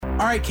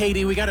All right,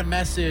 Katie, we got a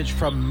message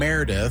from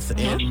Meredith,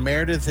 and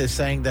Meredith is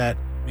saying that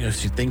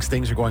she thinks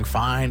things are going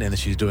fine, and that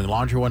she's doing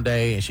laundry one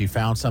day, and she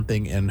found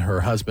something in her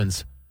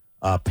husband's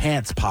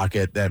pants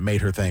pocket that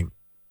made her think,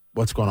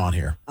 "What's going on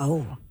here?"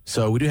 Oh,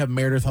 so we do have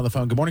Meredith on the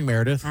phone. Good morning,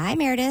 Meredith. Hi,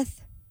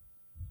 Meredith.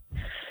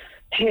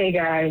 Hey,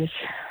 guys.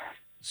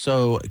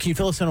 So, can you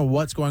fill us in on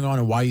what's going on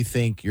and why you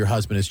think your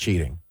husband is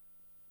cheating?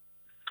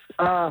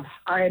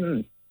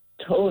 I'm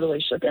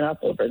totally shooken up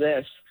over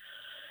this.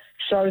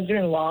 So I was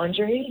doing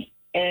laundry,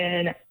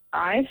 and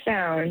I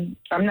found,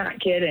 I'm not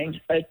kidding,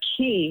 a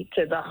key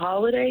to the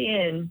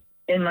Holiday Inn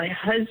in my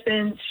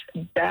husband's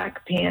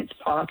back pants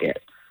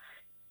pocket.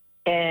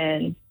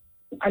 And,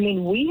 I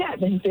mean, we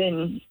haven't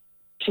been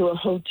to a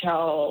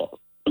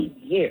hotel in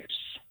years.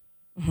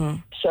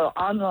 Mm-hmm. So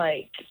I'm,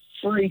 like,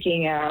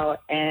 freaking out,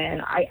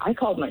 and I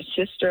called my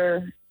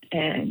sister,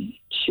 and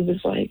she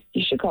was like,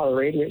 "You should call the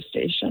radio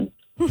station."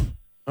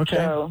 Okay.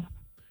 So,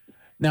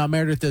 now,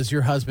 Meredith, does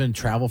your husband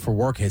travel for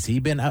work? Has he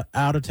been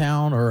out of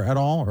town or at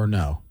all, or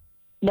no?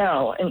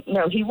 No,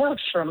 he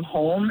works from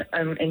home,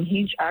 and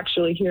he's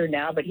actually here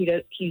now, but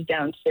he's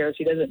downstairs.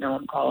 He doesn't know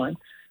I'm calling.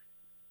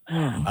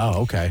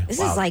 Oh, okay. This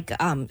is like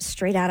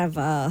straight out of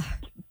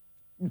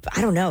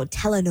I don't know,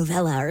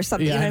 telenovela or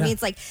something. Yeah, you know I what I know. mean?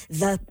 It's like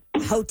the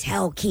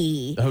hotel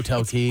key. The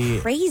hotel key.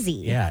 Crazy.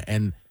 Yeah,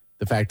 and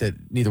the fact that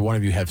neither one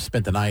of you have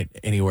spent the night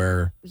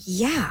anywhere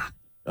Yeah.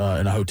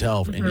 in a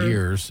hotel in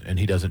years, and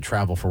he doesn't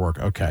travel for work.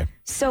 Okay.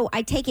 So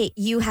I take it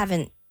you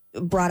haven't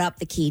brought up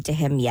the key to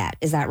him yet.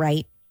 Is that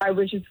right? I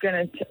was just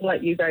going to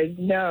let you guys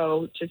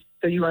know, just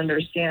so you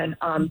understand,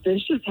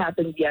 this just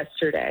happened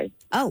yesterday.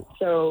 Oh.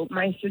 So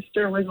my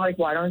sister was like,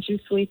 "Why don't you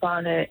sleep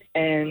on it?"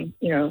 And,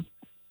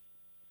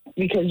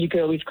 because you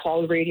could always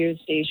call the radio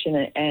station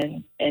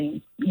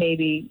and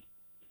maybe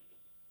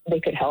they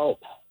could help.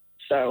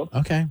 So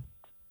Okay.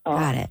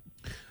 Got it.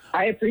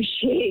 I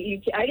appreciate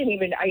you.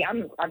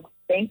 I'm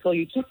thankful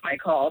you took my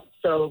call.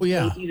 So Well,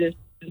 yeah. maybe this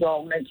is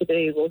all meant to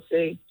be. We'll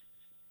see.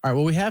 All right.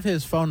 Well, we have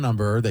his phone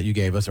number that you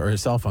gave us, or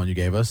his cell phone you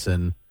gave us,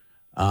 and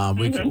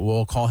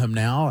we'll call him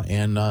now.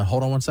 And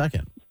hold on one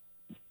second.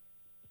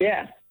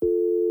 Yeah.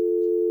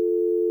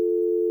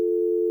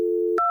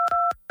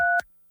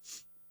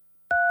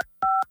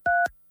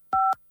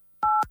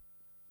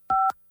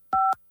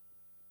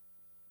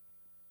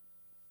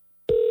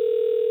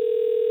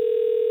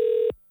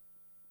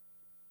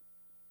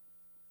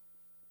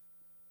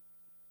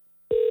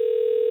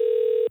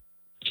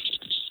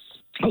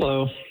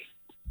 Hello.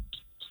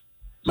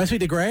 May I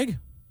speak to Greg?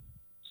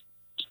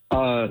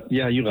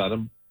 Yeah, you got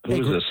him. Who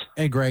is this?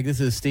 Hey, Greg. This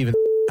is Steven.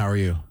 How are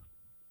you?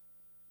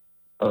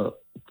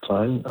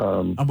 Fine.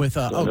 I'm with.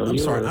 I'm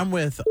sorry. I'm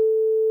with.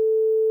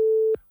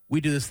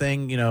 We do this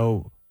thing,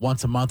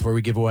 once a month where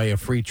we give away a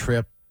free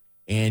trip,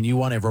 and you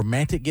want a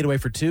romantic getaway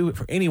for two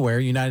for anywhere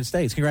in the United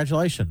States.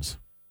 Congratulations.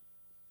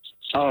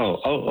 Oh,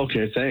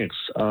 okay, thanks.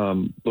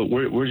 But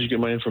where did you get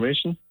my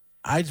information?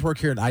 I just work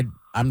here, and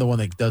I'm the one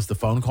that does the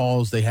phone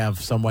calls. They have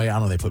some way. I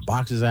don't know. They put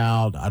boxes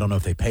out. I don't know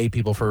if they pay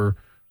people for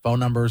phone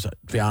numbers. To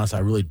be honest, I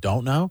really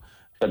don't know.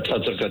 That's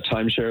like a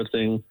timeshare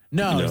thing?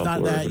 No, it's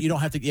not that. You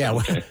don't have to. Yeah,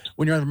 Okay.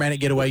 When you're on a romantic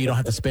getaway, you don't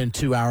have to spend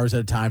 2 hours at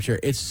a timeshare.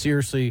 It's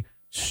seriously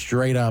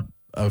straight up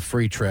a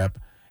free trip.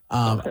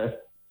 Okay.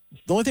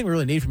 The only thing we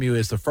really need from you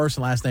is the first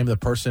and last name of the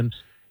person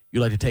you'd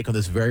like to take on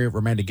this very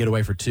romantic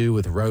getaway for two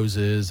with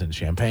roses and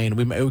champagne.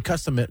 We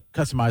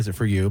customize it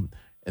for you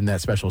and that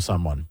special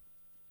someone.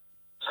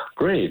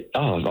 Great.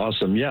 Oh,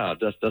 awesome. Yeah,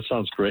 that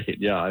sounds great.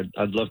 Yeah,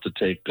 I'd love to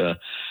take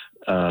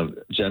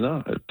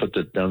Jenna. I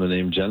put down the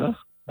name Jenna.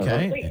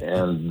 Okay.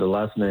 And the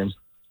last name.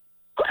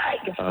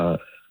 Greg!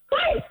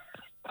 Greg!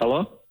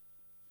 Hello?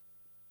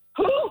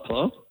 Who?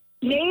 Hello?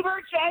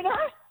 Neighbor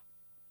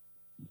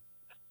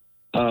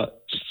Jenna?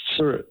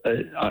 Sir,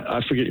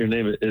 I forget your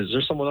name. Is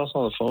there someone else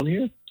on the phone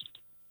here?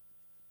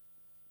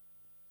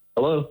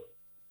 Hello?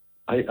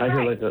 I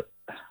hear like a...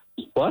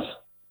 What?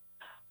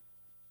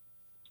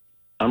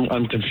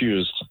 I'm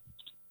confused.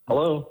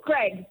 Hello?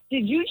 Greg,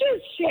 did you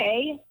just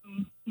say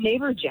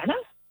neighbor Jenna?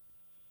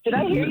 Did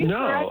I hear you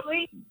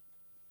correctly?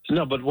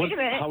 No, but what? Wait a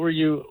minute. How are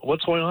you?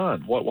 What's going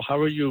on? How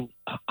are you?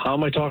 How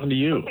am I talking to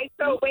you? Okay,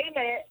 so wait a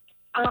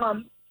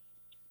minute.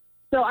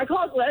 So I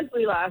called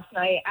Leslie last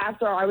night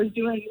after I was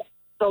doing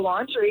the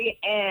laundry,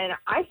 and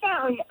I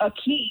found a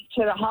key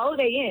to the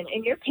Holiday Inn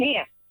in your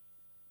pants.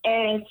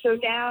 And so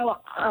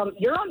now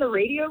you're on the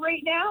radio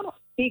right now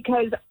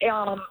because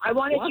I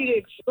wanted you to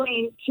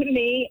explain to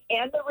me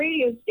and the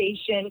radio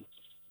station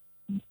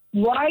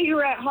why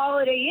you're at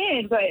Holiday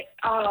Inn. But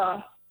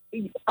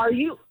are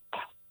you?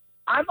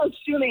 I'm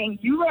assuming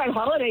you were at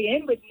Holiday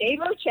Inn with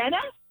neighbor Jenna?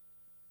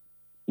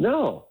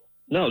 No,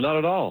 not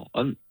at all.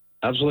 I'm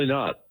absolutely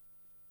not.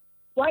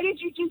 Why did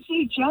you just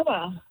say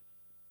Jenna?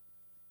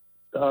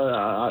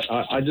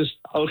 I just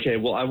okay.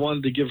 Well, I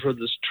wanted to give her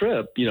this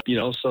trip,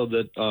 so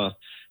that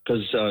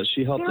because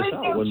she helped us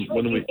out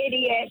when we.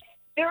 Idiot!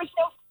 There is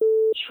no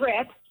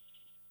trip.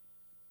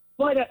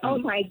 What? Oh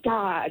my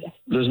God!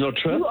 There's no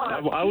trip.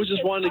 I was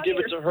just wanting to give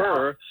it to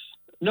her.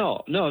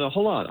 No.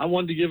 Hold on. I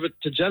wanted to give it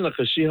to Jenna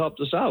because she helped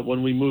us out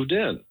when we moved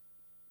in.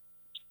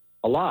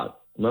 a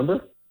lot.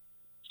 Remember?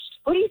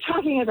 What are you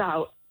talking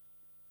about?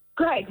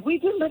 Greg,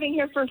 we've been living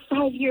here for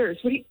 5 years.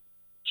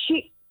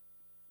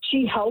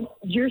 She helped.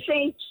 You're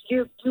saying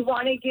you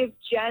want to give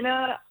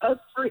Jenna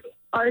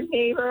our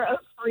neighbor a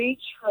free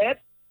trip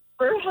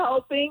for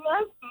helping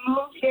us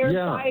move here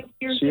 5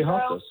 years she ago?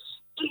 helped us.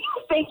 Do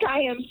you think I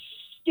am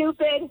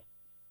stupid?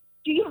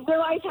 Do you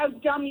realize how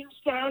dumb you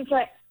sound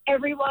to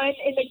everyone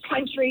in the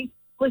country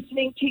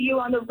listening to you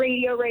on the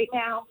radio right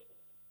now?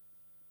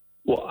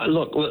 Well,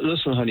 look,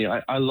 listen, honey,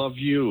 I love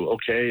you,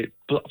 okay?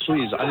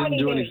 Please, I didn't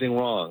do anything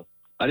wrong.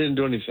 I didn't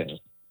do anything,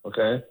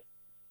 okay?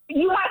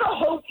 You have a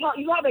hotel.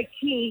 You have a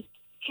key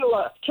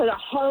to the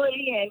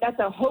Holiday Inn. That's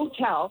a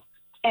hotel,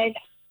 and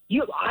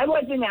I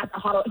wasn't at the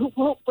Holiday.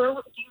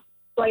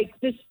 Like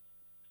this?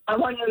 I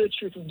want to know the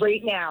truth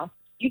right now.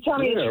 You tell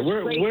me the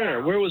truth right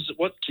now. Where was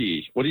what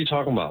key? What are you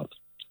talking about?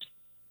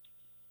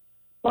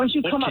 Why don't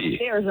you come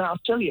upstairs and I'll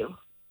show you?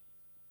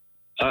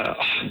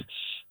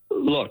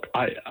 Look,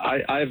 I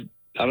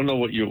don't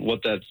know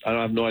I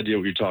have no idea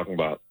what you're talking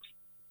about.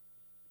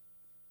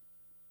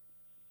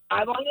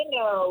 I want to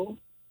know,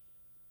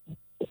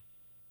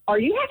 are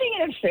you having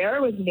an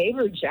affair with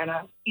neighbor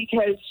Jenna?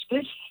 Because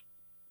this,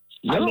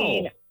 No. I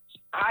mean,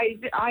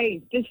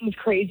 this is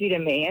crazy to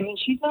me. I mean,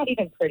 she's not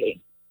even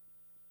pretty.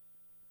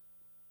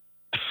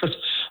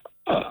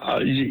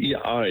 Yeah,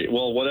 all right.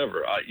 Well,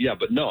 whatever. Yeah,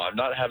 but no, I'm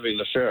not having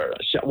an affair.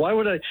 Why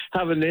would I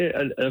have an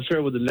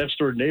affair with a next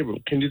door neighbor?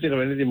 Can you think of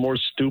anything more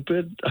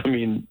stupid? I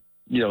mean,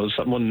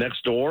 someone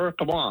next door?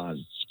 Come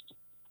on.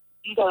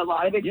 You got a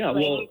lot of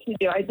explaining to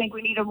do. I think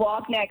we need to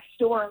walk next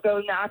door and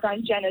go knock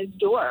on Jenna's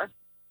door.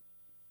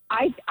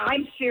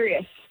 I'm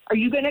serious. Are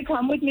you going to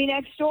come with me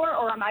next door,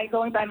 or am I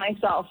going by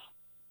myself?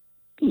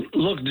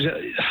 Look.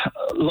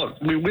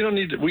 We don't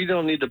need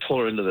to pull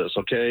her into this.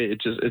 Okay,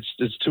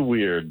 it's too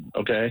weird.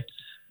 Okay.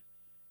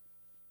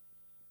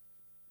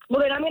 Well,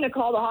 then I'm going to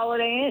call the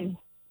Holiday Inn.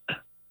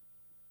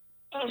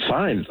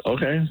 Fine.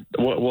 Okay.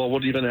 What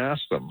are you going to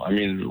ask them? I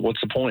mean, what's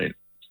the point?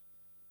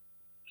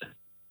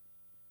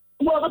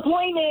 Well, the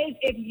point is,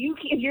 if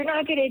you're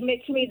not going to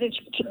admit to me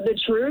the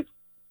truth,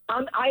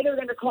 I'm either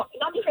going to call.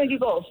 I'm just going to do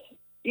both.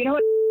 You know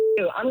what?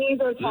 I'm going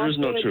to go talk There's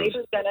to no the truth.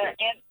 neighbor Jenna,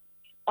 and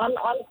I'm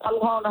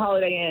calling the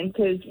Holiday Inn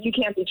because you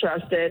can't be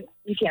trusted.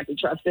 You can't be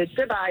trusted.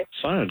 Goodbye.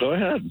 Fine. Go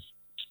ahead.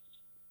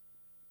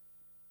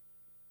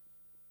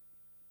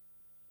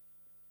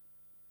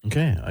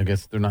 Okay, I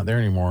guess they're not there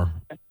anymore.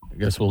 I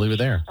guess we'll leave it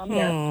there. I'm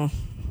here.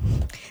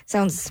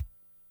 Sounds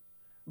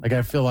Like,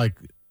 I feel like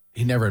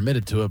he never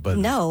admitted to it, but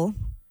no.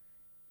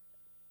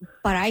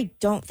 But I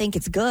don't think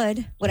it's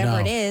good, whatever No.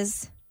 it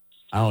is.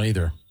 I don't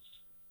either.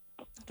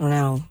 I don't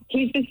know.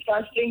 He's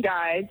disgusting,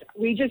 guys.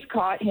 We just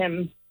caught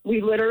him.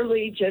 We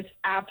literally just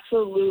I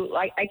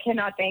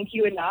cannot thank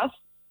you enough.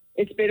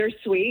 It's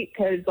bittersweet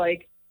because,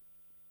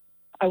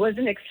 I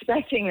wasn't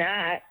expecting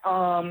that.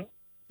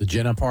 The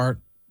Jenna part.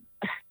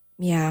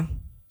 Yeah.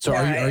 So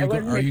Yeah, I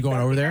wasn't are you going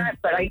over expecting there? that,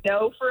 but I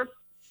know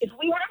if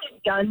we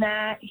hadn't done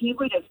that,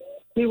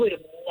 we would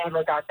have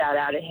never got that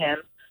out of him.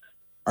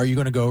 Are you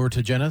going to go over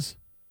to Jenna's?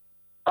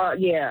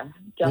 Yeah,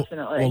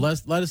 definitely. Well,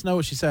 let us know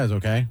what she says,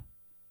 okay?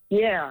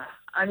 Yeah,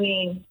 I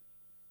mean,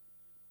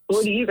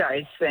 what do you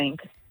guys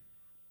think?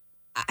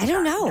 I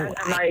don't know.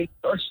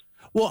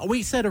 Well,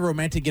 we said a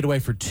romantic getaway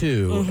for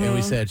two, and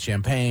we said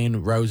champagne,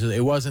 roses.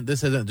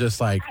 This isn't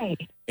just like, Right.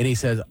 and he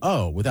says,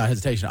 oh, without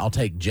hesitation,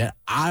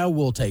 I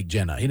will take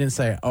Jenna. He didn't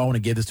say, oh, I want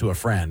to give this to a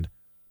friend.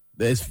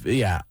 If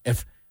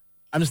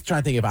I'm just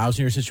trying to think, if I was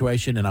in your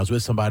situation and I was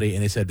with somebody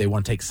and they said they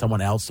want to take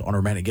someone else on a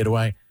romantic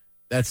getaway,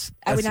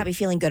 I would not be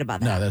feeling good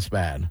about that. No, that's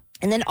bad.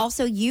 And then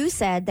also you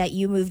said that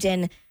you moved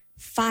in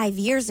 5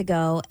 years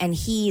ago and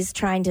he's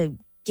trying to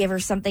give her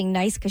something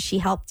nice because she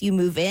helped you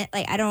move in.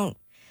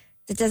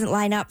 That doesn't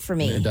line up for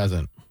me. It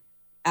doesn't.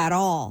 At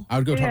all. I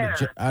would go talk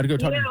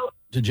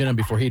to Jenna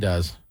before he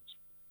does.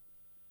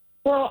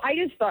 Well, I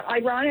just thought,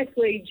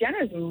 ironically,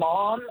 Jenna's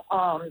mom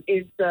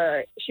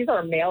she's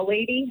our mail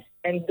lady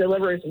and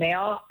delivers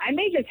mail. I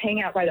may just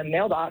hang out by the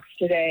mailbox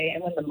today,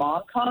 and when the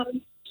mom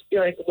comes, be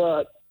like,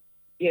 look,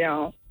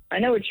 I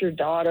know it's your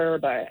daughter,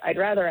 but I'd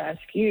rather ask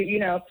you,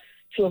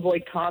 to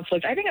avoid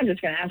conflict. I think I'm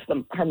just going to ask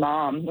her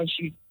mom when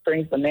she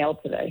brings the mail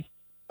today.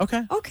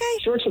 Okay.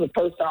 She works for the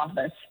post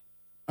office.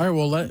 All right.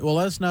 Well,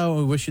 let us know.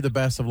 We wish you the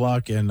best of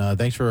luck, and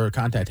thanks for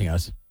contacting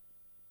us.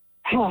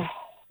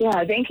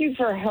 Yeah, thank you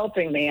for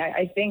helping me.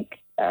 I think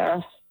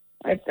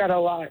I've got a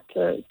lot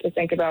to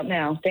think about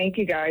now. Thank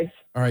you, guys.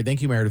 All right.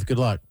 Thank you, Meredith. Good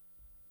luck.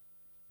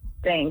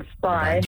 Thanks. Bye.